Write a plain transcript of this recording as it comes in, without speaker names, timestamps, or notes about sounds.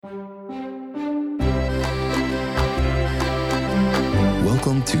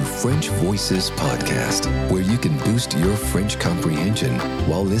Welcome to French Voices Podcast, where you can boost your French comprehension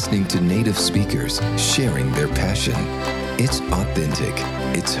while listening to native speakers sharing their passion. It's authentic,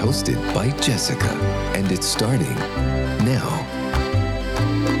 it's hosted by Jessica, and it's starting now.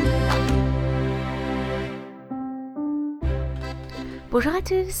 Bonjour à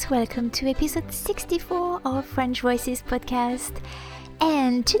tous, welcome to episode 64 of French Voices Podcast.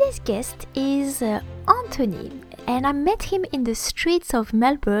 And today's guest is Anthony, and I met him in the streets of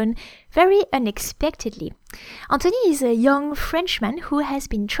Melbourne very unexpectedly. Anthony is a young Frenchman who has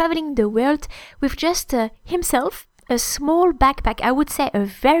been traveling the world with just himself, a small backpack. I would say a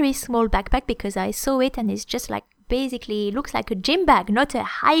very small backpack because I saw it and it's just like basically looks like a gym bag, not a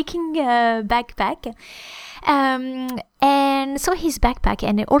hiking backpack. And so his backpack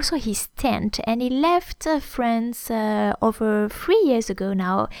and also his tent, and he left France over 3 years ago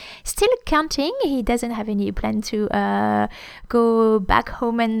now. Still counting, he doesn't have any plan to go back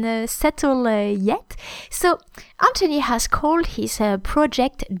home and settle yet. So Anthony has called his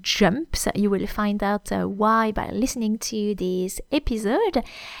project Jumps. You will find out why by listening to this episode.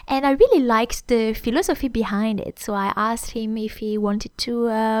 And I really liked the philosophy behind it. So I asked him if he wanted to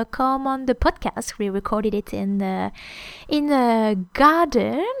come on the podcast. We recorded it in a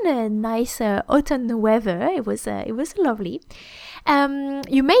garden, nice autumn weather. It was lovely.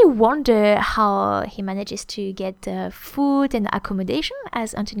 You may wonder how he manages to get food and accommodation,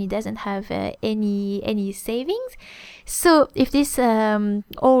 as Anthony doesn't have any savings. So if this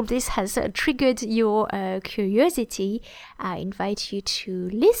all this has triggered your curiosity, I invite you to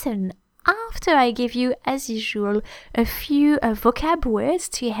listen after I give you, as usual, a few vocab words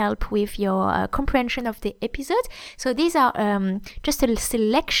to help with your comprehension of the episode. So these are just a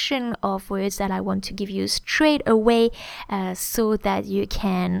selection of words that I want to give you straight away so that you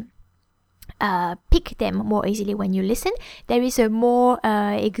can pick them more easily when you listen. There is a more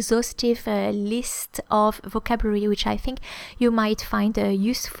exhaustive list of vocabulary which I think you might find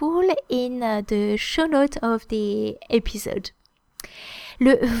useful in the show note of the episode.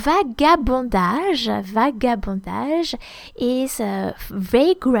 Le vagabondage is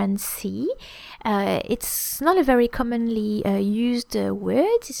vagrancy. It's not a very commonly used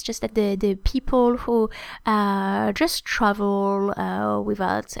word. It's just that the people who just travel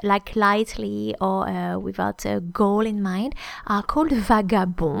without, like lightly or without a goal in mind are called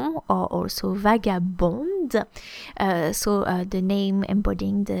vagabond or also vagabonde. So the name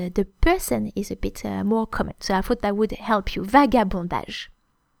embodying the person is a bit more common. So I thought that would help you. Vagabondage.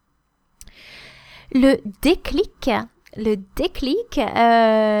 Le déclic, it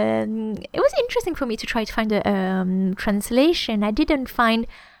was interesting for me to try to find a translation. I didn't find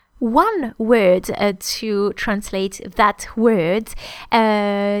one word to translate that word.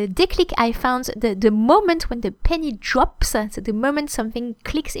 Déclic, I found the moment when the penny drops, so the moment something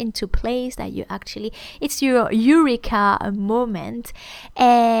clicks into place that you actually, it's your eureka moment.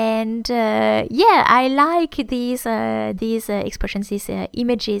 And I like these expressions, these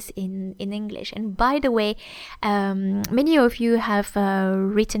images in English. And by the way, many of you have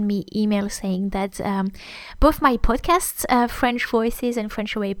written me emails saying that both my podcasts, French Voices and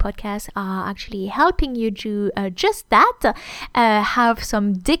French Away podcasts, are actually helping you do just that, have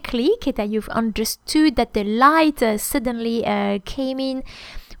some déclic, that you've understood that the light suddenly came in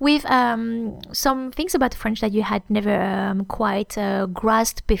with some things about French that you had never quite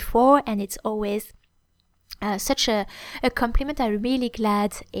grasped before, and it's always such a compliment. I'm really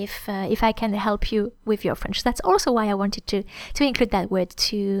glad if I can help you with your French. That's also why I wanted to include that word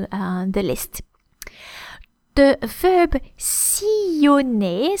to the list. The verb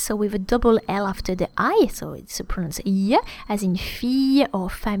sillonner, so with a double L after the I, so it's pronounced I, as in fille or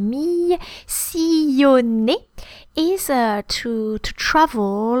famille. Sillonner is to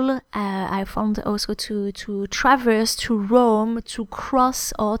travel. I found also to traverse, to roam, to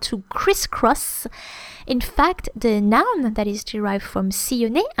cross or to crisscross. In fact, the noun that is derived from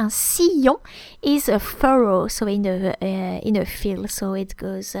sillonner, un sillon, is a furrow, so in a field. So it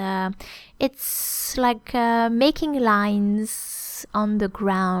goes. It's like making lines on the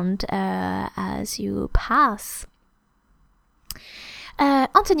ground as you pass.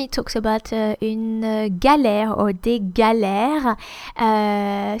 Anthony talks about une galère or des galères.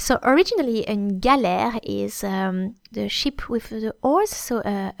 So originally, une galère is the ship with the oars, so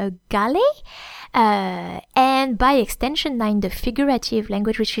a galley. And by extension, now in the figurative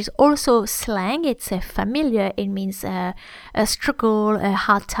language, which is also slang, it's familiar. It means a struggle, a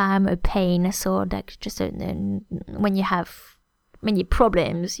hard time, a pain. So like just when you have many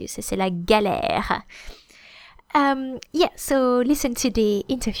problems, you say c'est la galère. So listen to the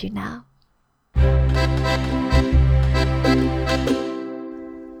interview now.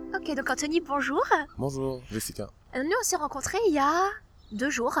 Ok, donc Anthony, bonjour. Bonjour Jessica. Nous, on s'est rencontrés il y a 2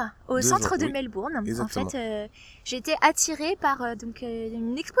 jours au centre de oui. Melbourne. Exactement. En fait, j'ai été attirée par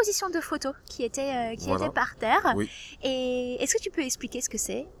une exposition de photos qui était par terre. Oui. Et est-ce que tu peux expliquer ce que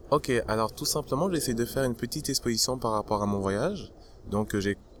c'est? Ok, alors tout simplement, j'essaie de faire une petite exposition par rapport à mon voyage. Donc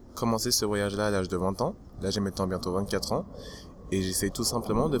j'ai commencé ce voyage-là à l'âge de 20 ans. Là, j'ai maintenant bientôt 24 ans. Et j'essaie tout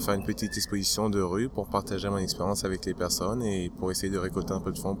simplement de faire une petite exposition de rue pour partager mon expérience avec les personnes et pour essayer de récolter un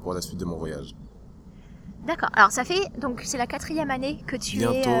peu de fonds pour la suite de mon voyage. D'accord. Alors, ça fait, donc, c'est la 4e année que tu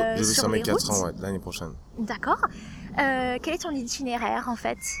Bientôt, es je vais sur sur mes les 4 routes. ans, ouais, l'année prochaine. D'accord. Quel est ton itinéraire, en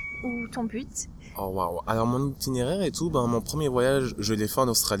fait, ou ton but? Oh waouh. Alors mon itinéraire et tout, mon premier voyage, je l'ai fait en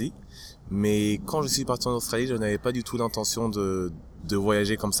Australie. Mais quand je suis parti en Australie, je n'avais pas du tout l'intention de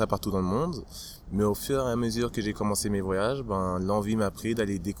voyager comme ça partout dans le monde. Mais au fur et à mesure que j'ai commencé mes voyages, l'envie m'a pris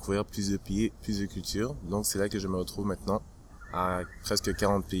d'aller découvrir plus de pays, plus de cultures. Donc c'est là que je me retrouve maintenant à presque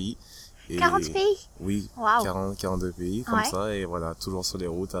 40 pays. Et 40 pays? Oui, Wow. 42 pays comme Ouais. ça. Et voilà, toujours sur les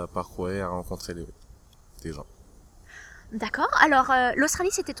routes à parcourir, à rencontrer des gens. D'accord. Alors,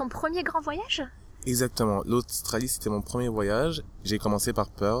 l'Australie, c'était ton premier grand voyage? Exactement. L'Australie, c'était mon premier voyage. J'ai commencé par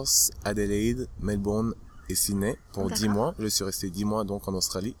Perth, Adelaide, Melbourne et Sydney pour 10 D'accord. mois. Je suis resté 10 mois donc en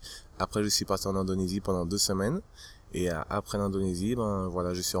Australie. Après, je suis parti en Indonésie pendant 2 semaines. Et après l'Indonésie,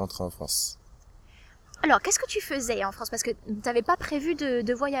 voilà, je suis rentré en France. Alors, qu'est-ce que tu faisais en France? Parce que tu n'avais pas prévu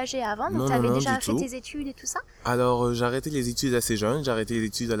de voyager avant, donc Non, tu avais non, déjà du fait tout. tes études et tout ça? Alors, j'ai arrêté les études assez jeune. J'ai arrêté les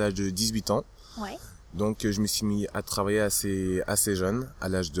études à l'âge de 18 ans. Ouais. Donc, je me suis mis à travailler assez jeune, à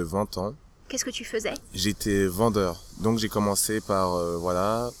l'âge de 20 ans. Qu'est-ce que tu faisais? J'étais vendeur. Donc, j'ai commencé par,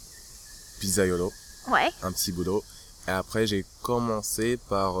 pizzaiolo. Ouais. Un petit boulot. Et après, j'ai commencé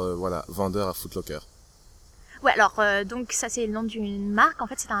par, vendeur à Foot Locker. Ouais, alors, donc ça c'est le nom d'une marque. En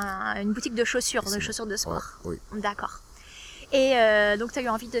fait, c'est une boutique de chaussures de sport. Ouais, oui. D'accord. Et donc, tu as eu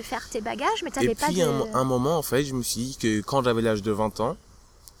envie de faire tes bagages, mais tu Et n'avais pas puis, de... un moment, en fait, je me suis dit que quand j'avais l'âge de 20 ans,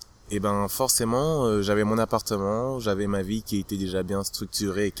 forcément, j'avais mon appartement, j'avais ma vie qui était déjà bien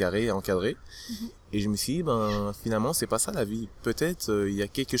structurée et carrée, et encadrée. Mhm. Et je me suis dit, finalement, c'est pas ça la vie. Peut-être, il y a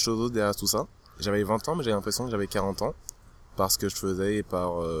quelque chose d'autre derrière tout ça. J'avais 20 ans, mais j'ai l'impression que j'avais 40 ans. Par ce que je faisais et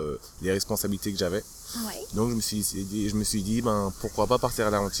par les responsabilités que j'avais. Ouais. Donc je me suis dit pourquoi pas partir à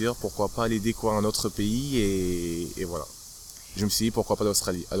l'aventure, pourquoi pas aller découvrir un autre pays et voilà. Je me suis dit pourquoi pas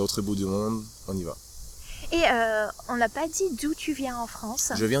l'Australie, à l'autre bout du monde, on y va. Et on n'a pas dit d'où tu viens en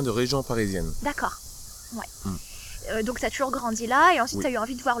France. Je viens de région parisienne. D'accord. Ouais. Donc tu as toujours grandi là et ensuite Oui. tu as eu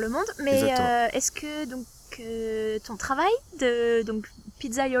envie de voir le monde. Mais Exactement. est-ce que donc ton travail de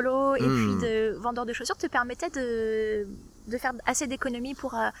pizzaiolo et puis de vendeur de chaussures te permettait de faire assez d'économies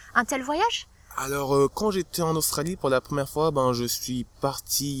pour un tel voyage? Alors quand j'étais en Australie pour la première fois, je suis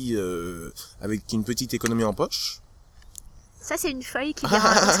parti avec une petite économie en poche. Ça, c'est une feuille qui vient.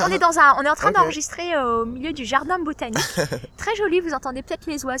 Parce qu'on est on est en train Ok. d'enregistrer au milieu du jardin botanique. Très joli, vous entendez peut-être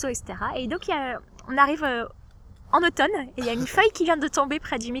les oiseaux, etc. Et donc, on arrive en automne et il y a une feuille qui vient de tomber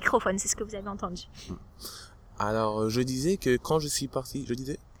près du microphone. C'est ce que vous avez entendu. Alors je disais que quand je suis parti,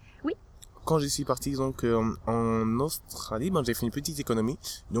 Oui. Quand je suis parti donc en Australie, j'ai fait une petite économie.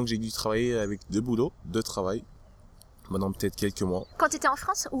 Donc j'ai dû travailler avec 2 boulots, 2 travails. Pendant peut-être quelques mois. Quand tu étais en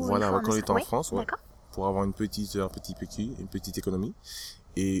France ou Voilà, une fois quand j'étais en Oui, France, ouais. D'accord. Pour avoir un petit PQ, une petite économie.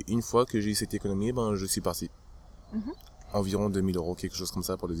 Et une fois que j'ai eu cette économie, je suis parti. Mhm. Environ 2000 €, quelque chose comme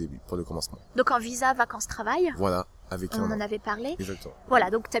ça pour le début, pour le commencement. Donc, en visa, vacances-travail, Voilà, avec on un en an. avait parlé. Exactement. Voilà,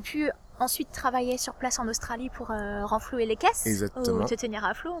 donc tu as pu ensuite travailler sur place en Australie pour renflouer les caisses. Exactement. Ou te tenir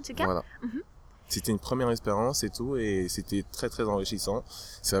à flot, en tout cas. Voilà. Mhm. C'était une première expérience et tout, et c'était très très enrichissant.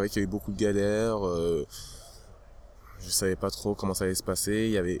 C'est vrai qu'il y a eu beaucoup de galères, je savais pas trop comment ça allait se passer,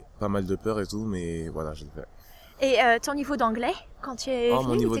 il y avait pas mal de peur et tout, mais voilà, je l'ai fait. Et ton niveau d'anglais, quand tu es Mon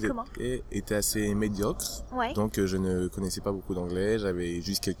venu, niveau était comment? était assez médiocre. Ouais. Donc je ne connaissais pas beaucoup d'anglais, j'avais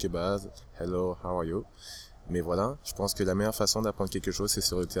juste quelques bases. Hello, how are you? Mais voilà, je pense que la meilleure façon d'apprendre quelque chose, c'est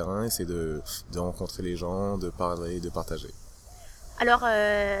sur le terrain et c'est de rencontrer les gens, de parler, de partager. Alors,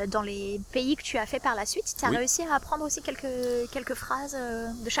 dans les pays que tu as fait par la suite, tu as Oui. réussi à apprendre aussi quelques phrases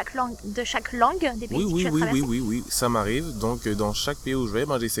de chaque langue des pays que tu as Oui, traversés? ça m'arrive. Donc dans chaque pays où je vais,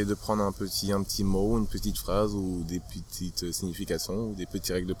 j'essaie de prendre un petit mot, une petite phrase ou des petites significations ou des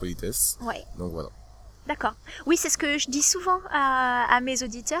petites règles de politesse. Ouais, Donc voilà. d'accord. Oui, c'est ce que je dis souvent à mes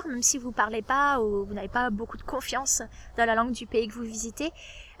auditeurs, même si vous parlez pas ou vous n'avez pas beaucoup de confiance dans la langue du pays que vous visitez.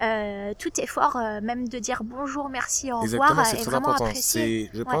 Tout effort, même de dire bonjour, merci, au revoir, Exactement, c'est est très vraiment important. apprécié.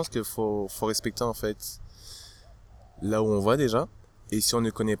 Je Ouais. pense qu'il faut respecter en fait là où on va déjà. Et si on ne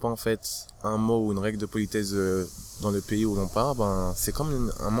connaît pas en fait un mot ou une règle de politesse dans le pays où l'on part, c'est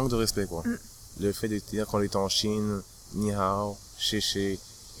comme un manque de respect quoi. Mm. Le fait de dire quand on était en Chine, ni hao, xie xie,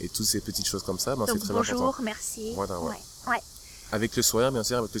 et toutes ces petites choses comme ça, ben, Donc, c'est très bonjour, important. merci. Voilà, ouais. Ouais. Avec le sourire, bien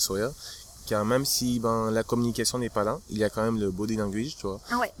sûr, avec le sourire. Car même si la communication n'est pas là, il y a quand même le body language, tu vois.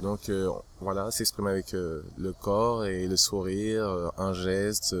 Ouais. Donc voilà, s'exprimer avec le corps et le sourire, un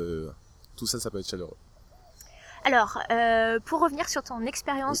geste, tout ça, ça peut être chaleureux. Alors, pour revenir sur ton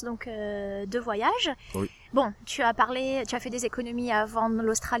expérience donc de voyage, Oui. Bon, tu as fait des économies avant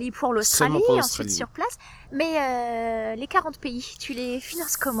l'Australie pour l'Australie, Seulement pour ensuite l'Australie. sur place, mais les 40 pays, tu les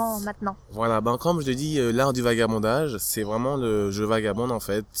finances comment maintenant? Voilà, comme je l'ai dit, l'art du vagabondage, c'est vraiment je vagabonde en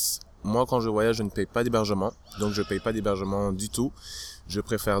fait. Moi, quand je voyage, je ne paye pas d'hébergement, donc je paye pas d'hébergement du tout. Je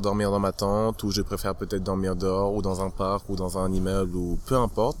préfère dormir dans ma tente, ou je préfère peut-être dormir dehors, ou dans un parc, ou dans un immeuble, ou peu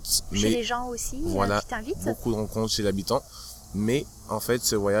importe. Chez les gens aussi voilà, qui t'invitent? beaucoup de rencontres chez l'habitant. Mais en fait,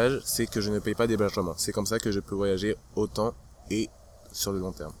 ce voyage, c'est que je ne paye pas d'hébergement. C'est comme ça que je peux voyager autant et sur le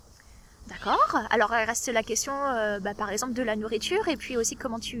long terme. D'accord. Alors, il reste la question, par exemple, de la nourriture, et puis aussi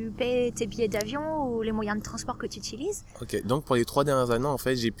comment tu paies tes billets d'avion ou les moyens de transport que tu utilises. Ok, donc pour les 3 dernières années, en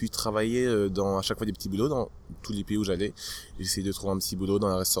fait, j'ai pu travailler à chaque fois des petits boulots dans tous les pays où j'allais. J'ai essayé de trouver un petit boulot dans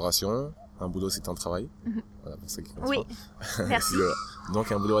la restauration. Un boulot, c'est un travail. Voilà, pour ça qui compte. Oui, merci.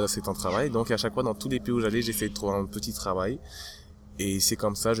 Donc un boulot, c'est un travail. Donc à chaque fois, dans tous les pays où j'allais, j'essayais de trouver un petit travail. Et c'est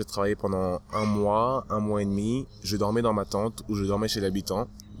comme ça, je travaillais pendant 1 mois et demi. Je dormais dans ma tente ou je dormais chez l'habitant.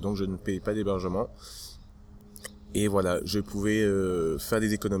 Donc je ne payais pas d'hébergement. Et voilà, je pouvais faire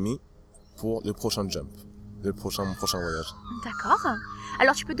des économies pour le prochain jump, mon prochain voyage. D'accord.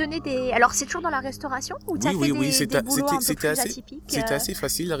 Alors tu peux donner des... Alors c'est toujours dans la restauration ou tu as fait des boulots un peu plus atypiques? C'était assez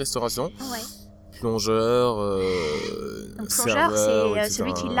facile la restauration. Ouais. Plongeur, Donc plongeur, c'est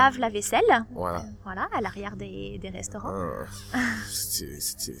celui qui lave la vaisselle. Voilà. Voilà, à l'arrière des restaurants.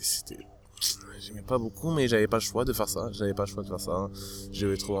 C'était... J'aimais pas beaucoup, mais j'avais pas le choix de faire ça. Je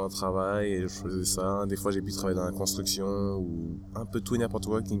vais trouver un travail et je faisais ça. Des fois, j'ai pu travailler dans la construction ou un peu tout et n'importe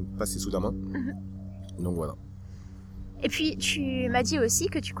quoi qui me passait sous la main. Donc voilà. Et puis, tu m'as dit aussi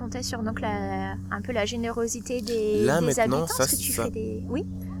que tu comptais sur donc un peu la générosité des habitants. Ça, Est-ce que tu fais des... Oui.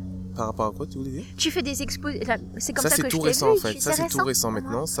 Par rapport à quoi, tu voulais dire? Tu fais des expos... C'est comme ça que je t'ai vu. Ça, c'est tout récent, en fait. Ça, c'est récent. tout récent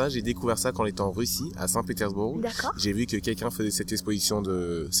maintenant. Ça, j'ai découvert ça quand j'étais en Russie, à Saint-Pétersbourg. D'accord. J'ai vu que quelqu'un faisait cette exposition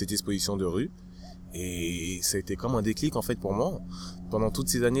de rue. Et ça a été comme un déclic, en fait, pour moi. Pendant toutes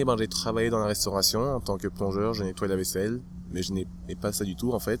ces années, j'ai travaillé dans la restauration en tant que plongeur. Je nettoyais la vaisselle. Mais je n'aimais pas ça du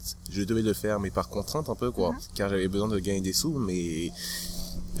tout, en fait. Je devais le faire, mais par contrainte, un peu, quoi. Car j'avais besoin de gagner des sous, mais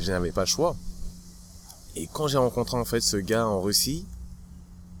je n'avais pas le choix. Et quand j'ai rencontré, en fait, ce gars en Russie,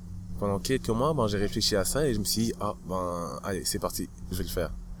 pendant quelques mois, j'ai réfléchi à ça et je me suis dit, allez, c'est parti, je vais le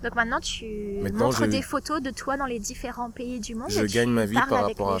faire. Donc maintenant, tu montres des photos de toi dans les différents pays du monde. Je gagne ma vie par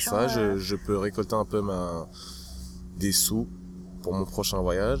rapport à ça. Gens, je peux récolter un peu des sous pour mon prochain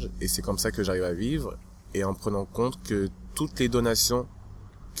voyage et c'est comme ça que j'arrive à vivre. Et en prenant compte que toutes les donations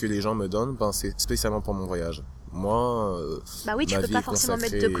que les gens me donnent, c'est spécialement pour mon voyage. Moi, oui, tu peux pas forcément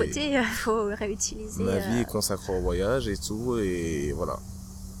mettre de côté, faut réutiliser. Ma vie est consacrée au voyage et tout, et voilà.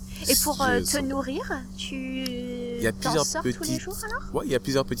 Et pour te nourrir, tu t'en sors tous les jours alors? Ouais, il y a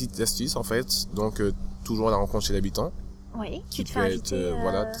plusieurs petites astuces en fait. Donc toujours à la rencontre chez l'habitant. Oui, qui peut être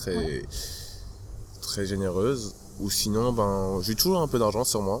très généreuse. Ou sinon, j'ai toujours un peu d'argent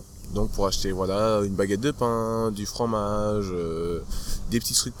sur moi. Donc pour acheter une baguette de pain, du fromage, des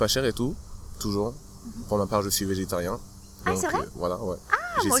petits trucs pas chers et tout, toujours. Pour ma part, je suis végétarien. Donc, c'est vrai? Voilà, ouais.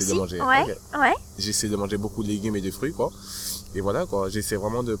 J'essaie de manger. Ouais. J'essaie de manger beaucoup de légumes et de fruits, quoi. Et voilà, quoi. J'essaie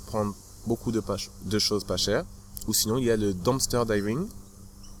vraiment de prendre beaucoup de choses pas chères. Ou sinon, il y a le dumpster diving.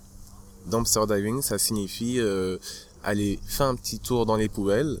 Dumpster diving, ça signifie aller faire un petit tour dans les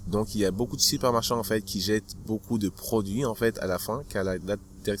poubelles. Donc, il y a beaucoup de supermarchés en fait qui jettent beaucoup de produits en fait à la fin, car la date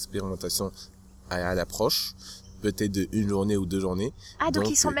d'expérimentation à l'approche, peut-être de 1 journée ou 2 journées. Donc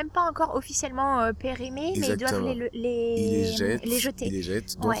ils sont même pas encore officiellement périmés, exactement. Mais ils doivent les jeter. Ils les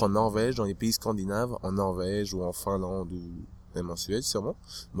jettent. Donc en Norvège, dans les pays scandinaves, en Norvège ou en Finlande ou même en Suède sûrement.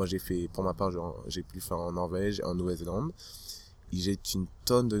 Moi pour ma part, j'ai pu le faire en Norvège et en Nouvelle-Zélande. Ils jettent une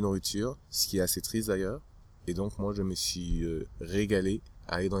tonne de nourriture, ce qui est assez triste d'ailleurs. Et donc moi je me suis régalé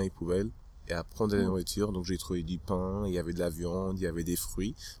à aller dans les poubelles et à prendre de la nourriture. Donc j'ai trouvé du pain, il y avait de la viande, il y avait des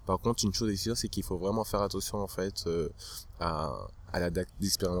fruits. Par contre, une chose est sûre, c'est qu'il faut vraiment faire attention en fait à la date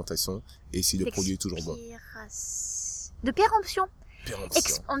d'expérimentation et si le produit est toujours bon. De péremption.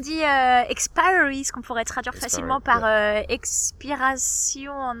 On dit expiry, ce qu'on pourrait traduire facilement par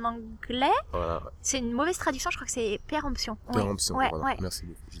expiration en anglais. Voilà. C'est une mauvaise traduction, je crois que c'est péremption. Péremption, voilà. Merci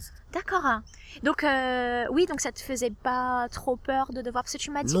beaucoup. D'accord. Donc donc ça te faisait pas trop peur de devoir, parce que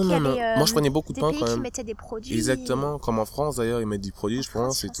tu m'as dit qu'il y avait moi je prenais beaucoup de pain quand même. Qui mettaient des produits. Exactement, comme en France d'ailleurs, ils mettent du produit, je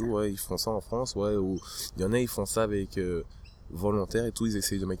pense, et tout. Ouais, ils font ça en France, ouais. Ou il y en a, ils font ça avec volontaire et tout, ils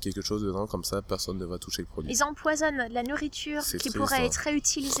essayent de mettre quelque chose dedans, comme ça personne ne va toucher le produit. Ils empoisonnent la nourriture C'est qui triste, pourrait hein. être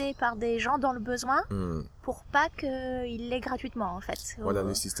réutilisée par des gens dans le besoin Hmm. pour pas qu'ils l'aient gratuitement en fait. Voilà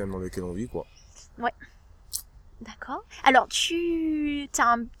le système dans lequel on vit, quoi. D'accord. Alors tu as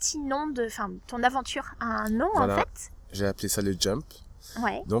un petit nom ton aventure a un nom Voilà. en fait. J'ai appelé ça le jump.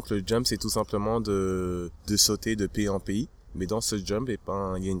 Ouais. Donc le jump, c'est tout simplement de sauter de pays en pays. Mais dans ce jump, il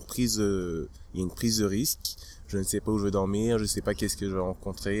y a une prise de risque. Je ne sais pas où je vais dormir, je ne sais pas qu'est-ce que je vais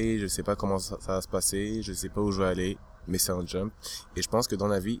rencontrer, je ne sais pas comment ça va se passer, je ne sais pas où je vais aller. Mais c'est un jump. Et je pense que dans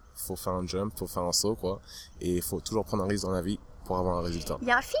la vie, faut faire un jump, faut faire un saut, quoi. Et il faut toujours prendre un risque dans la vie pour avoir un résultat. Il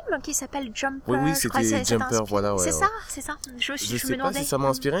y a un film qui s'appelle Jumper. Oui, je crois, c'était ça Jumper, t'inspire. voilà, ouais. C'est ouais. ça, c'est ça. Je Je sais me pas demandais. si ça m'a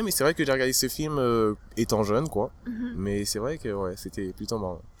inspiré, mais c'est vrai que j'ai regardé ce film étant jeune, quoi. Mhm. Mais c'est vrai que ouais, c'était plutôt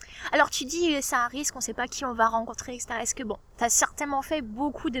marrant. Alors tu dis c'est un risque, on sait pas qui on va rencontrer, etc. Est-ce que t'as certainement fait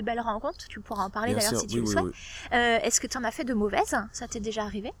beaucoup de belles rencontres, tu pourras en parler Bien d'ailleurs sûr, si tu oui, le oui, souhaites. oui. Est-ce que tu en as fait de mauvaises? Ça t'est déjà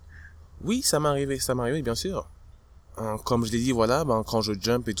arrivé? Oui, ça m'est arrivé, bien sûr. Comme je l'ai dit, voilà, quand je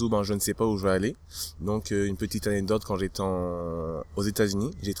jump et tout, je ne sais pas où je vais aller. Donc, une petite anecdote, quand j'étais aux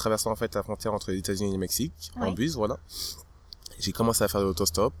États-Unis, j'ai traversé en fait la frontière entre les États-Unis et le Mexique, en Ouais. bus, voilà. J'ai commencé à faire de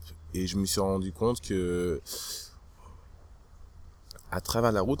l'autostop et je me suis rendu compte que à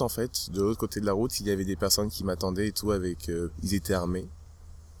travers la route, en fait, de l'autre côté de la route, il y avait des personnes qui m'attendaient et tout ils étaient armés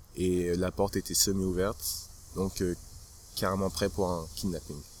et la porte était semi-ouverte, donc carrément prêt pour un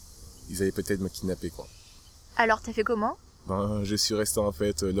kidnapping. Ils allaient peut-être me kidnapper, quoi. Alors t'as fait comment? Je suis resté en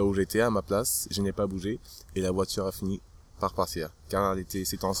fait là où j'étais, à ma place, je n'ai pas bougé et la voiture a fini par partir, car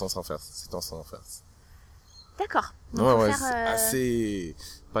c'était en sens inverse, D'accord. Donc, Ouais, faut ouais, faire, c'est assez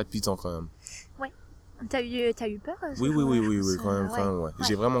palpitant quand même. T'as eu peur? ce Oui, jour-là, je oui, pense, quand même, ouais. quand même, ouais. Ouais.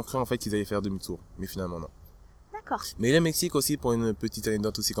 J'ai vraiment cru en fait qu'ils allaient faire demi-tour, mais finalement non. D'accord. Mais le Mexique aussi, pour une petite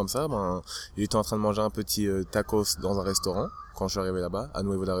anecdote aussi comme ça, j'étais en train de manger un petit tacos dans un restaurant quand je suis arrivé là-bas, à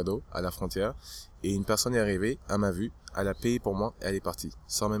Nuevo Laredo, à la frontière, et une personne est arrivée, elle m'a vu, elle a payé pour moi et elle est partie,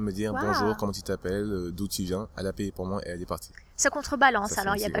 sans même me dire Wow. bonjour, comment tu t'appelles, d'où tu viens, elle a payé pour moi et elle est partie. Ça contrebalance, Ça, c'est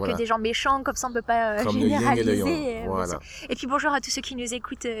alors il n'y a aussi- pas voilà. que des gens méchants, comme ça on peut pas Comme le yin et le généraliser. yang, voilà. Et puis bonjour à tous ceux qui nous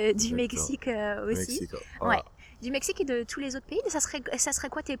écoutent du Exactement. Mexique aussi. Mexique, Ouais. voilà. Du Mexique et de tous les autres pays. Ça serait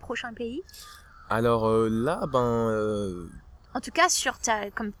quoi tes prochains pays? Alors là, En tout cas,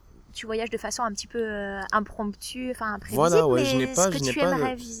 comme tu voyages de façon un petit peu impromptue, enfin imprévisible, Voilà, ouais, mais je n'ai pas- ce que je n'ai tu pas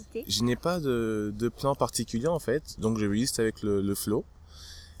aimerais visiter. je n'ai pas de plan particulier en fait, donc je vais juste avec le flow.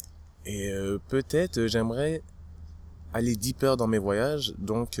 Et peut-être j'aimerais aller deeper dans mes voyages,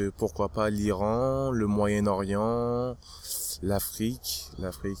 donc pourquoi pas l'Iran, le Moyen-Orient, l'Afrique,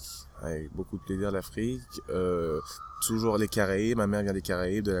 avec beaucoup de plaisir l'Afrique, toujours les Caraïbes, ma mère vient des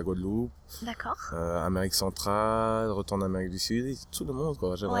Caraïbes, de la Guadeloupe, D'accord. Amérique centrale, retourner en Amérique du Sud, et tout le monde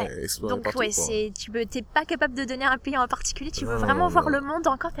quoi, j'aimerais explorer Donc partout ouais, quoi. t'es pas capable de donner un pays en particulier, tu veux Non, vraiment voir non. le monde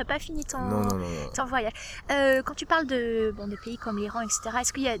encore, t'as pas fini Non. ton voyage. Quand tu parles des pays comme l'Iran, etc.,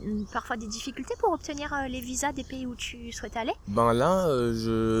 est-ce qu'il y a parfois des difficultés pour obtenir les visas des pays où tu souhaites aller? Là,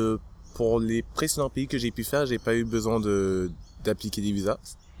 pour les précédents pays que j'ai pu faire, j'ai pas eu besoin d'appliquer des visas.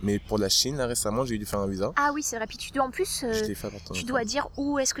 Mais pour la Chine, là, récemment, j'ai dû faire un visa. Ah oui, c'est vrai. Puis tu dois en plus, Je l'ai fait à partir tu de dois dire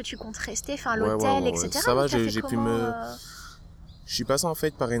où est-ce que tu comptes rester, enfin Ouais, l'hôtel, ouais. etc. Ça va, Donc, t'as fait j'ai pu comment, Je suis passé en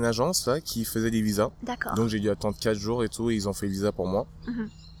fait par une agence là qui faisait des visas. D'accord. Donc j'ai dû attendre 4 jours et tout, et ils ont fait le visa pour moi. Mhm.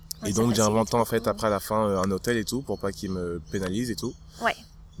 Ouais, Et ça donc j'ai facilite inventé en fait beaucoup. après à la fin un hôtel et tout pour pas qu'ils me pénalisent et tout. Ouais.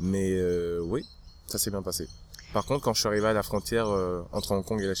 Mais oui, ça s'est bien passé. Par contre, quand je suis arrivé à la frontière entre Hong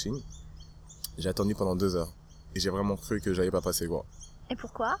Kong et la Chine, j'ai attendu pendant 2 heures. Et j'ai vraiment cru que j'allais pas passer quoi. Et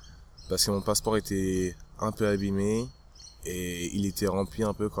pourquoi? Parce que mon passeport était un peu abîmé et il était rempli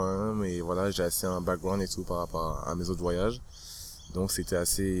un peu quand même. Et voilà, j'ai assez un background et tout par rapport à mes autres voyages. Donc c'était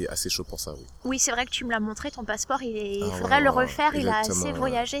assez chaud pour ça, oui. Oui, c'est vrai que tu me l'as montré, ton passeport, il Ah, faudrait ouais, le ouais, refaire, il a exactement, assez ouais.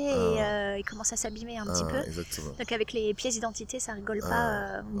 voyagé et Ah. il commence à s'abîmer un petit peu. Exactement. Donc avec les pièces d'identité, ça rigole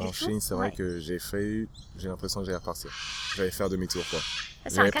pas du En tout. Chine, c'est vrai Ouais. que j'ai l'impression que j'allais repartir. J'allais faire demi-tour, quoi.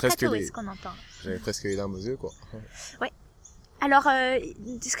 C'est un j'avais presque cacatoès les- qu'on entend. J'avais presque les larmes aux yeux, quoi. Alors,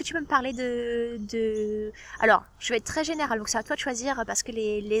 est-ce que tu peux me parler de... Alors, je vais être très générale, donc c'est à toi de choisir, parce que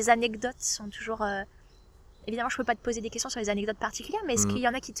les anecdotes sont toujours... Évidemment, je peux pas te poser des questions sur les anecdotes particulières, mais est-ce Mhm. qu'il y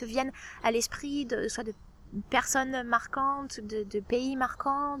en a qui te viennent à l'esprit, soit de personnes marquantes, de pays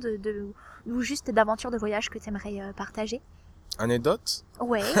marquants, ou juste d'aventures de voyage que tu aimerais partager? Anecdote?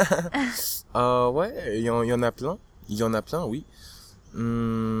 Ouais. Ouais, il y en a plein. Il y en a plein, oui.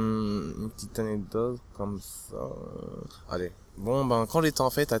 Une petite anecdote comme ça. Allez. Bon, quand j'étais en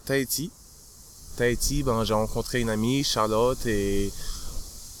fait à Tahiti, j'ai rencontré une amie, Charlotte, et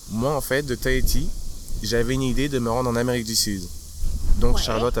moi, en fait, de Tahiti, j'avais une idée de me rendre en Amérique du Sud. Donc, Ouais.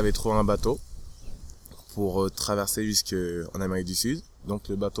 Charlotte avait trouvé un bateau pour traverser jusqu'en Amérique du Sud. Donc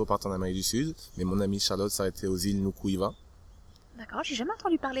le bateau part en Amérique du Sud, mais mon amie Charlotte s'arrêtait aux îles Nukuiva. D'accord, j'ai jamais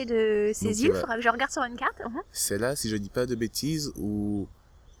entendu parler de ces îles, faudra que je regarde sur une carte. C'est là, si je dis pas de bêtises, où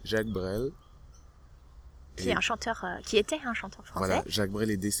Jacques Brel... qui était un chanteur français. Voilà, Jacques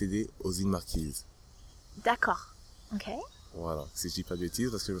Brel est décédé aux îles Marquises. D'accord, ok. Voilà, si je dis pas de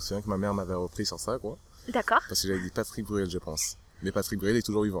bêtises, parce que je me souviens que ma mère m'avait repris sur ça, quoi. D'accord. Parce que j'avais dit Patrick Bruel, je pense. Mais Patrick Bruel est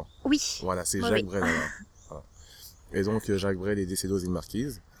toujours vivant. Oui. Voilà, c'est Jacques Brel. Voilà. Et donc, Jacques Brel est décédé aux îles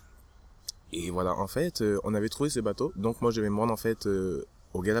Marquises. Et voilà, en fait, on avait trouvé ce bateau. Donc, moi, je vais me rendre, en fait,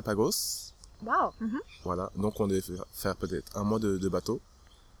 aux Galapagos. Waouh. Voilà, donc on devait faire peut-être un mois de bateau.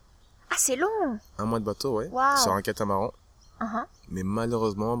 Ah, c'est long. Un mois de bateau, ouais. Wow. Sur un catamaran. Mais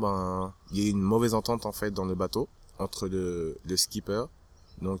malheureusement, il y a eu une mauvaise entente, en fait, dans le bateau. Entre le skipper,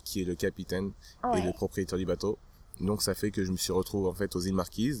 donc qui est le capitaine, et le propriétaire du bateau. Donc ça fait que je me suis retrouvé en fait aux îles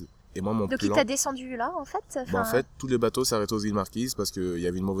Marquises. Et moi mon plan. Donc il t'a descendu là en fait. En fait tout le bateau s'arrêtait aux îles Marquises parce qu'il y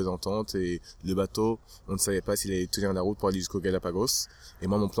avait une mauvaise entente et le bateau on ne savait pas s'il allait tenir la route pour aller jusqu'aux Galapagos. Et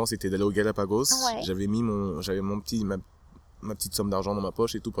moi mon plan c'était d'aller aux Galapagos. J'avais mis ma petite somme d'argent dans ma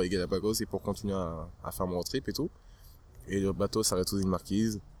poche et tout pour les Galapagos et pour continuer à faire mon road trip et tout. Et le bateau s'arrête aux îles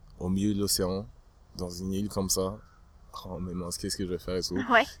Marquises, au milieu de l'océan, dans une île comme ça. Oh mais mince, qu'est-ce que je vais faire et tout.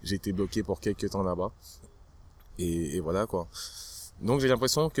 J'ai été bloqué pour quelques temps là-bas. Et voilà quoi. Donc j'ai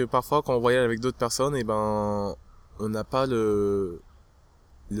l'impression que parfois quand on voyage avec d'autres personnes, on n'a pas le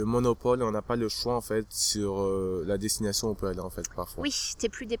monopole, on n'a pas le choix en fait sur la destination où on peut aller en fait parfois. Oui, t'es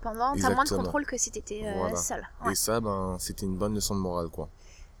plus dépendant, t'as moins de contrôle que si t'étais seul. Et ça, c'était une bonne leçon de morale quoi.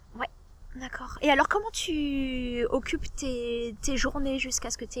 Ouais. D'accord. Et alors, comment tu occupes tes journées jusqu'à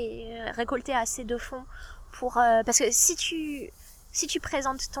ce que tu aies récolté assez de fonds pour... parce que si tu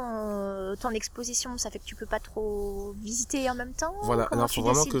présentes ton exposition, ça fait que tu peux pas trop visiter en même temps. Voilà, alors faut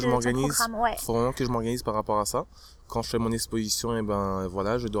vraiment que je m'organise. Ouais. Faut vraiment que je m'organise par rapport à ça. Quand je fais mon exposition,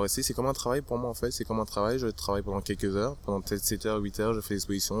 je dois rester. C'est comme un travail pour moi en fait. C'est comme un travail. Je travaille pendant quelques heures, pendant peut-être 7 heures, 8 heures. Je fais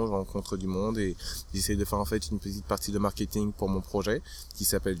l'exposition, je rencontre du monde et j'essaie de faire en fait une petite partie de marketing pour mon projet qui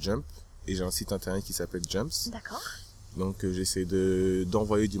s'appelle Jump. Et j'ai un site internet qui s'appelle Jumps. D'accord. Donc j'essaie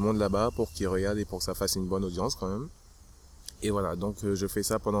d'envoyer du monde là-bas pour qu'ils regardent et pour que ça fasse une bonne audience quand même. Et voilà, donc je fais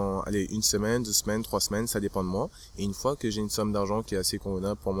ça pendant 1 semaine, 2 semaines, 3 semaines, ça dépend de moi. Et une fois que j'ai une somme d'argent qui est assez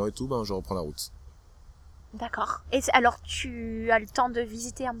convenable pour moi et tout, je reprends la route. D'accord. Et alors tu as le temps de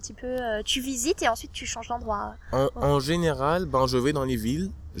visiter un petit peu, tu visites et ensuite tu changes d'endroit. En général, je vais dans les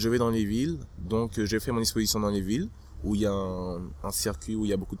villes. Donc j'ai fait mon exposition dans les villes où il y a un circuit où il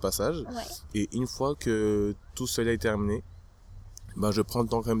y a beaucoup de passages. Et une fois que tout cela est terminé, je prends le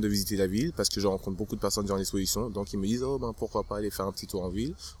temps quand même de visiter la ville parce que je rencontre beaucoup de personnes durant l'exposition. Donc ils me disent pourquoi pas aller faire un petit tour en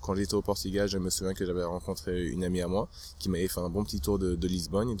ville. Quand j'étais au Portugal, je me souviens que j'avais rencontré une amie à moi qui m'avait fait un bon petit tour de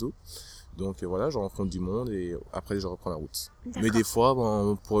Lisbonne et tout. Donc voilà, je rencontre du monde et après je reprends la route. D'accord. Mais des fois,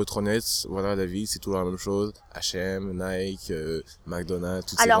 pour être honnête, voilà, la ville c'est toujours la même chose. H&M, Nike, McDonald's,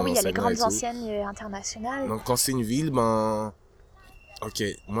 toutes ces grandes enseignes. Alors oui, il y a les grandes enseignes internationales. Donc quand c'est une ville, ok,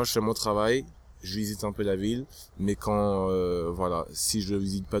 moi je fais mon travail, je visite un peu la ville, mais quand si je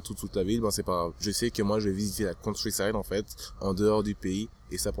visite pas toute la ville, c'est pas grave. Je sais que moi je vais visiter la countryside en fait, en dehors du pays,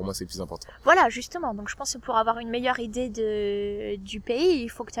 et ça pour moi c'est le plus important. Voilà, justement. Donc je pense que pour avoir une meilleure idée du pays, il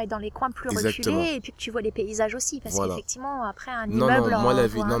faut que tu ailles dans les coins plus reculés et puis que tu vois les paysages aussi, parce qu'effectivement après un immeuble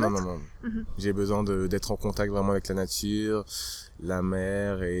non. J'ai besoin d'être en contact vraiment avec la nature, la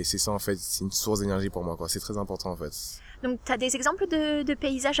mer, et c'est ça en fait, c'est une source d'énergie pour moi quoi. C'est très important en fait. Donc, tu as des exemples de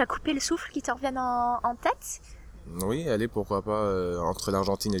paysages à couper le souffle qui te reviennent en tête? Oui, allez, pourquoi pas, entre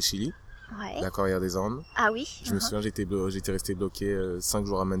l'Argentine et le Chili. La Corrière des Andes. Ah oui. Je me souviens, j'étais resté bloqué 5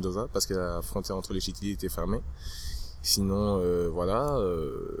 jours à Mendoza parce que la frontière entre les Chili était fermée. Sinon,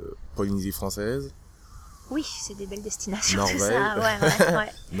 Polynésie française. Oui, c'est des belles destinations. Norvège. Tout ça.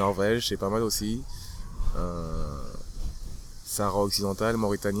 Ouais. Norvège, c'est pas mal aussi. Sahara occidental,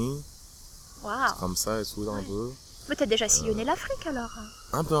 Mauritanie. Waouh. Comme ça et tout, un peu. Mais t'as déjà sillonné l'Afrique alors?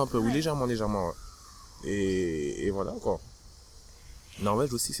 Un peu, oui, légèrement. Et voilà quoi.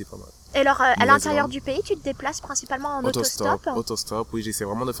 Norvège aussi, c'est pas mal. Et alors, à l'intérieur du pays, tu te déplaces principalement en autostop? Autostop, oui, j'essaie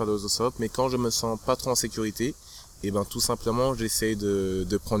vraiment de faire de l'autostop, mais quand je me sens pas trop en sécurité, tout simplement, j'essaie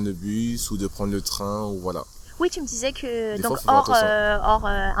de prendre le bus ou de prendre le train, ou voilà. Oui, tu me disais que, donc hors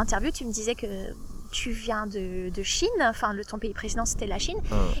interview, tu me disais que tu viens de Chine, enfin, ton pays précédent c'était la Chine,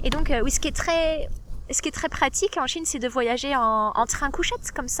 et donc, oui, ce qui est très pratique en Chine, c'est de voyager en train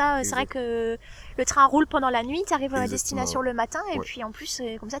couchette. Comme ça, c'est vrai que le train roule pendant la nuit, tu arrives à la destination le matin, et puis en plus,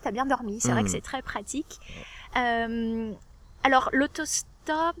 comme ça, tu as bien dormi. C'est vrai que c'est très pratique. Alors,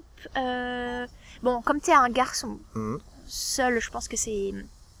 l'autostop, comme tu es un garçon seul, je pense que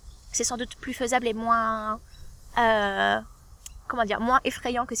c'est sans doute plus faisable et moins moins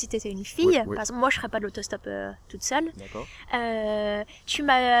effrayant que si tu étais une fille. Oui. Par exemple, moi je ferais pas de l'autostop toute seule. D'accord. Tu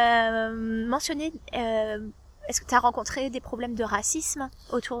m'as mentionné est-ce que tu as rencontré des problèmes de racisme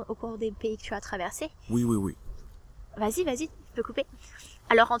au cours des pays que tu as traversés? Oui. Vas-y, tu peux couper.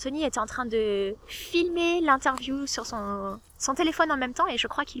 Alors Anthony était en train de filmer l'interview sur son téléphone en même temps et je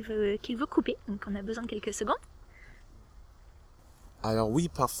crois qu'il veut couper, donc on a besoin de quelques secondes. Alors oui,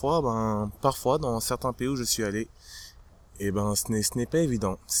 parfois dans certains pays où je suis allé, ce n'est pas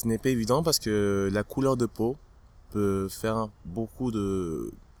évident. Ce n'est pas évident parce que la couleur de peau peut faire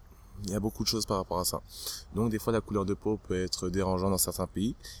il y a beaucoup de choses par rapport à ça. Donc des fois la couleur de peau peut être dérangeante dans certains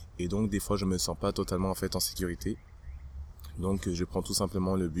pays et donc des fois je me sens pas totalement en sécurité. Donc je prends tout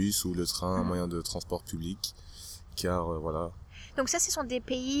simplement le bus ou le train, un moyen de transport public, car voilà. Donc ça, ce sont des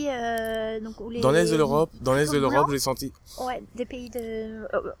pays où les... Dans l'est de l'Europe, j'ai senti. Ouais, des pays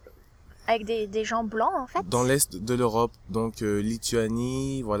avec des gens blancs en fait. Dans l'est de l'Europe, donc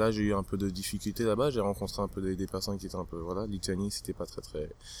Lituanie, voilà, j'ai eu un peu de difficultés là-bas. J'ai rencontré un peu des personnes qui étaient un peu, voilà, Lituanie, c'était pas très.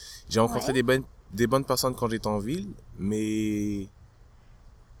 J'ai rencontré des bonnes personnes quand j'étais en ville, mais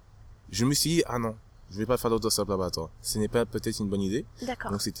je me suis dit non. Je vais pas faire d'autostop là-bas, toi. Ce n'est pas peut-être une bonne idée.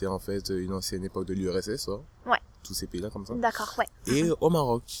 D'accord. Donc c'était en fait une ancienne époque de l'URSS, quoi. Ouais. Tous ces pays-là comme ça. D'accord, ouais. Et au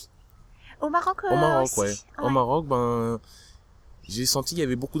Maroc. Au Maroc aussi. Ouais. Au Maroc, j'ai senti qu'il y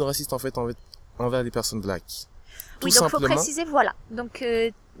avait beaucoup de racistes en fait envers les personnes black. Oui, donc faut préciser, voilà. Donc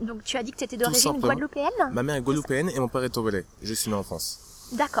tu as dit que tu étais d'origine guadeloupéenne. Ma mère est guadeloupéenne et mon père est togolais. Je suis né en France.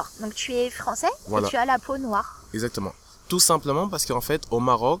 D'accord. Donc tu es français voilà. Et tu as la peau noire. Exactement. Tout simplement parce qu'en fait, au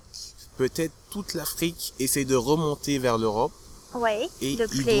Maroc, peut-être toute l'Afrique essaie de remonter vers l'Europe. Ouais. Et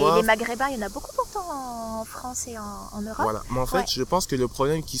donc les Maghrébins, il y en a beaucoup pourtant en France et en Europe. Voilà. Mais en fait, je pense que le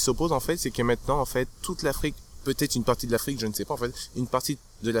problème qui s'oppose en fait, c'est que maintenant en fait, toute l'Afrique, peut-être une partie de l'Afrique, je ne sais pas en fait, une partie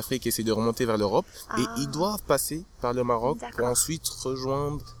de l'Afrique essaie de remonter vers l'Europe et ils doivent passer par le Maroc pour ensuite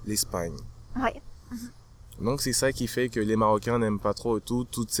rejoindre l'Espagne. Ouais. Donc c'est ça qui fait que les Marocains n'aiment pas trop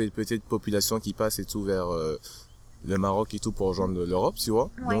toute cette petite population qui passe et tout vers le Maroc et tout pour rejoindre l'Europe, tu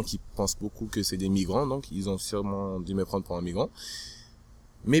vois. Ouais. Donc ils pensent beaucoup que c'est des migrants, donc ils ont sûrement dû me prendre pour un migrant.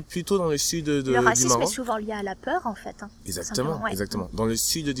 Mais plutôt dans le sud du Maroc. Le racisme est souvent lié à la peur en fait. Exactement. Dans le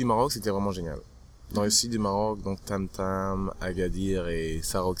sud du Maroc, c'était vraiment génial. Dans le sud du Maroc, donc Tam Tam, Agadir et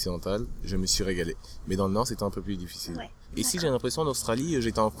Sahara occidental, je me suis régalé. Mais dans le nord, c'était un peu plus difficile. Ouais, ici, j'ai l'impression, en Australie,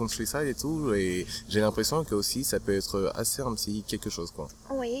 j'étais en countryside et tout, et j'ai l'impression que aussi, ça peut être assez un petit quelque chose, quoi.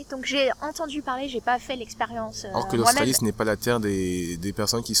 Oui, donc j'ai entendu parler, j'ai pas fait l'expérience. Alors que l'Australie, ce n'est pas la terre des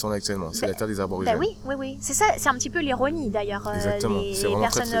personnes qui sont là actuellement, c'est la terre des aborigènes. Oui. C'est ça, c'est un petit peu l'ironie d'ailleurs. Exactement. Les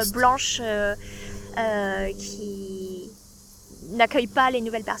personnes blanches qui n'accueille pas les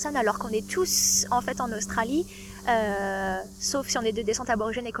nouvelles personnes alors qu'on est tous en fait en Australie sauf si on est de descente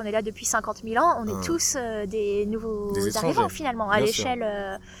aborigène et qu'on est là depuis 50 000 ans on est tous des nouveaux arrivants finalement à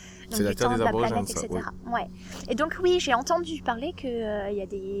l'échelle c'est la terre des aborigènes, etc. Ouais. Et donc oui, j'ai entendu parler que y a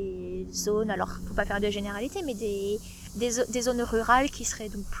des zones, alors faut pas faire de généralité, mais des zones rurales qui seraient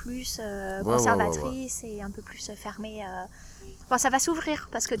donc plus conservatrices et un peu plus fermées. Bon, ça va s'ouvrir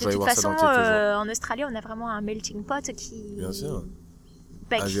parce que de toute façon, en Australie, on a vraiment un melting pot qui. Bien sûr.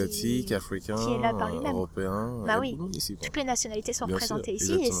 Asiatique, africain, qui est là par lui-même. Européen. Bah oui. Ici, toutes les nationalités sont représentées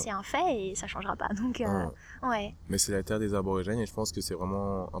ici et c'est un fait et ça changera pas. Donc, ouais. Mais c'est la terre des aborigènes et je pense que c'est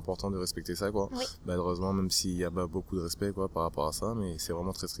vraiment important de respecter ça, quoi. Oui. Malheureusement, même s'il y a beaucoup de respect, quoi, par rapport à ça, mais c'est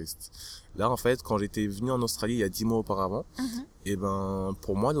vraiment très triste. Là, en fait, quand j'étais venu en Australie il y a 10 mois auparavant, et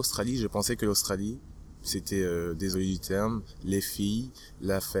pour moi, l'Australie, je pensais que l'Australie, c'était, désolé du terme, les filles,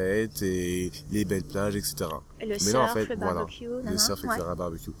 la fête et les belles plages, etc. Et le surf, là, en fait, le barbecue. Le surf, etc.,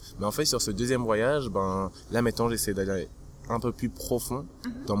 barbecue. Mais en fait, sur ce deuxième voyage, là, maintenant, j'essaie d'aller un peu plus profond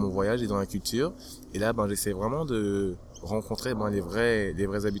dans mon voyage et dans la culture. Et là, j'essaie vraiment de rencontrer les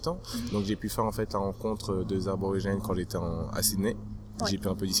vrais habitants. Donc, j'ai pu faire, en fait, la rencontre des aborigènes quand j'étais à Sydney. J'ai pu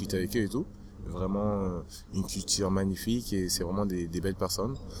un peu discuter avec eux et tout. Vraiment, une culture magnifique et c'est vraiment des belles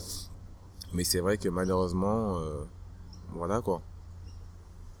personnes. Mais c'est vrai que malheureusement, voilà quoi.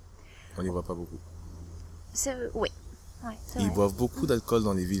 On n'y voit pas beaucoup. Oui. Ouais, ils boivent beaucoup d'alcool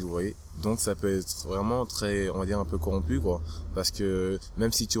dans les villes, vous voyez. Donc ça peut être vraiment très, on va dire un peu corrompu quoi. Parce que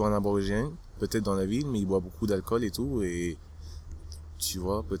même si tu vois un aborigène, peut-être dans la ville, mais il boit beaucoup d'alcool et tout. Et tu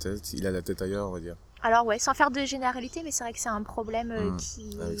vois, peut-être, il a la tête ailleurs, on va dire. Alors ouais, sans faire de généralité, mais c'est vrai que c'est un problème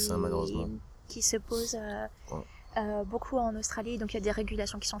avec ça, malheureusement. Qui se pose... beaucoup en Australie, donc il y a des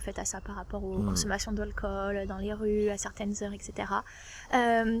régulations qui sont faites à ça par rapport aux consommations d'alcool dans les rues à certaines heures, etc.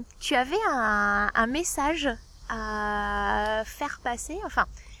 Tu avais un message à faire passer, enfin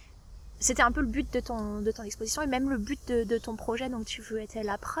c'était un peu le but de ton exposition et même le but de ton projet, donc tu veux être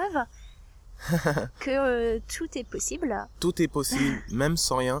la preuve que tout est possible. Tout est possible, même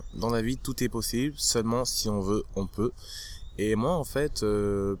sans rien. Dans la vie, tout est possible. Seulement, si on veut, on peut. Et moi, en fait,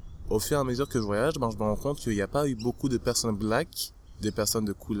 au fur et à mesure que je voyage, je me rends compte qu'il n'y a pas eu beaucoup de personnes black, des personnes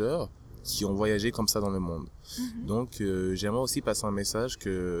de couleur, qui ont voyagé comme ça dans le monde. Donc, j'aimerais aussi passer un message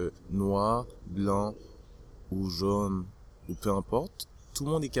que noir, blanc ou jaune, ou peu importe, tout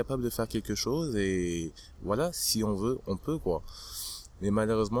le monde est capable de faire quelque chose et voilà, si on veut, on peut, quoi. Mais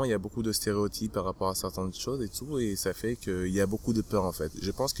malheureusement, il y a beaucoup de stéréotypes par rapport à certaines choses et tout, et ça fait qu'il y a beaucoup de peur, en fait.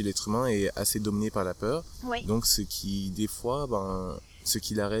 Je pense que l'être humain est assez dominé par la peur. Oui. Donc, ce qui, des fois, ce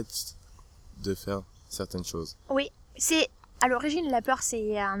qui l'arrête de faire certaines choses. Oui, c'est... À l'origine, la peur,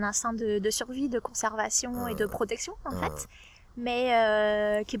 c'est un instinct de survie, de conservation et de protection, en fait.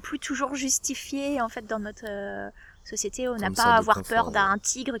 Mais qui est plus toujours justifié, en fait, dans notre société. On n'a pas à avoir peur d'un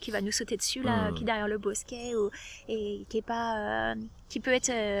tigre qui va nous sauter dessus, là, qui est derrière le bosquet, et qui est pas... qui peut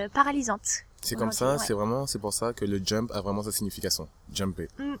être paralysante. C'est comme ça, c'est pour ça que le jump a vraiment sa signification. Jumper.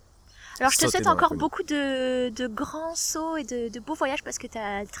 Alors je te souhaite encore beaucoup de grands sauts et de beaux voyages parce que tu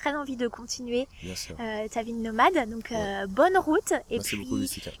as très envie de continuer ta vie de nomade. Donc bonne route. Et merci puis beaucoup,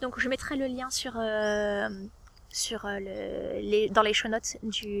 Lucica. Donc je mettrai le lien dans les show notes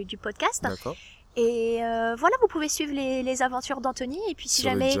du podcast. D'accord. Et voilà, vous pouvez suivre les aventures d'Anthony. Et puis si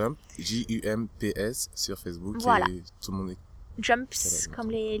sur jamais... le Jump, Jumps sur Facebook. Voilà. Et tout le monde est... Jumps comme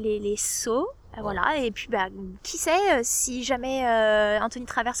les sauts. Voilà, et puis qui sait, si jamais Anthony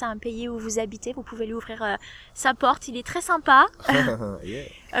traverse un pays où vous habitez, vous pouvez lui ouvrir sa porte, il est très sympa. Yeah.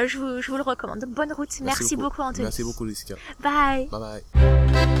 Je vous le recommande. Donc bonne route, merci beaucoup Anthony. Merci beaucoup Lucica. Bye. Bye bye.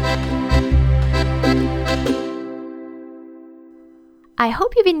 I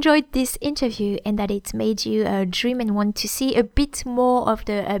hope you've enjoyed this interview and that it made you dream and want to see a bit more of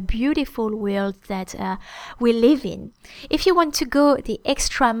the beautiful world that we live in. If you want to go the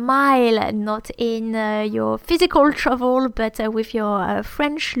extra mile, not in your physical travel, but with your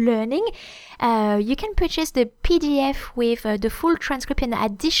French learning, you can purchase the PDF with the full transcript and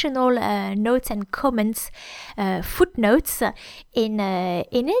additional notes and comments, footnotes in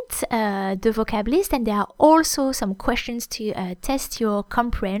it, the vocab list, and there are also some questions to test your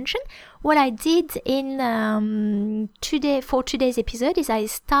comprehension. What I did for today's episode is I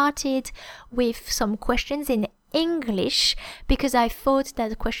started with some questions in English because I thought that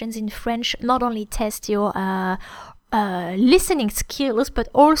the questions in French not only test your listening skills but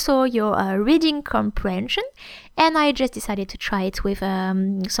also your reading comprehension, and I just decided to try it with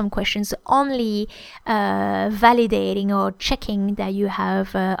some questions only validating or checking that you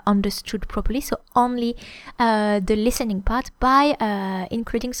have understood properly, so only the listening part by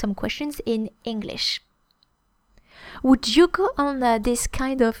including some questions in English. Would you go on this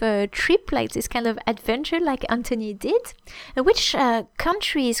kind of trip, like this kind of adventure like Anthony did? Which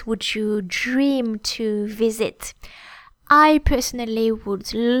countries would you dream to visit? I personally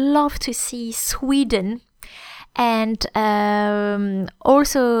would love to see Sweden, and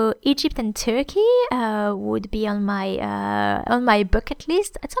also Egypt and Turkey would be on my bucket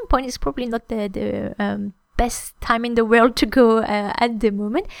list. At some point, it's probably not the best time in the world to go at the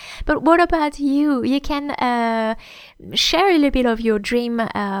moment. But what about you? You can share a little bit of your dream.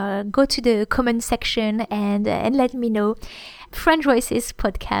 Go to the comment section and let me know.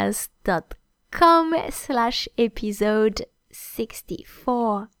 FrenchVoices.com/episode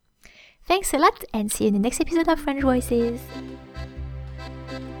 64. Thanks a lot and see you in the next episode of French Voices.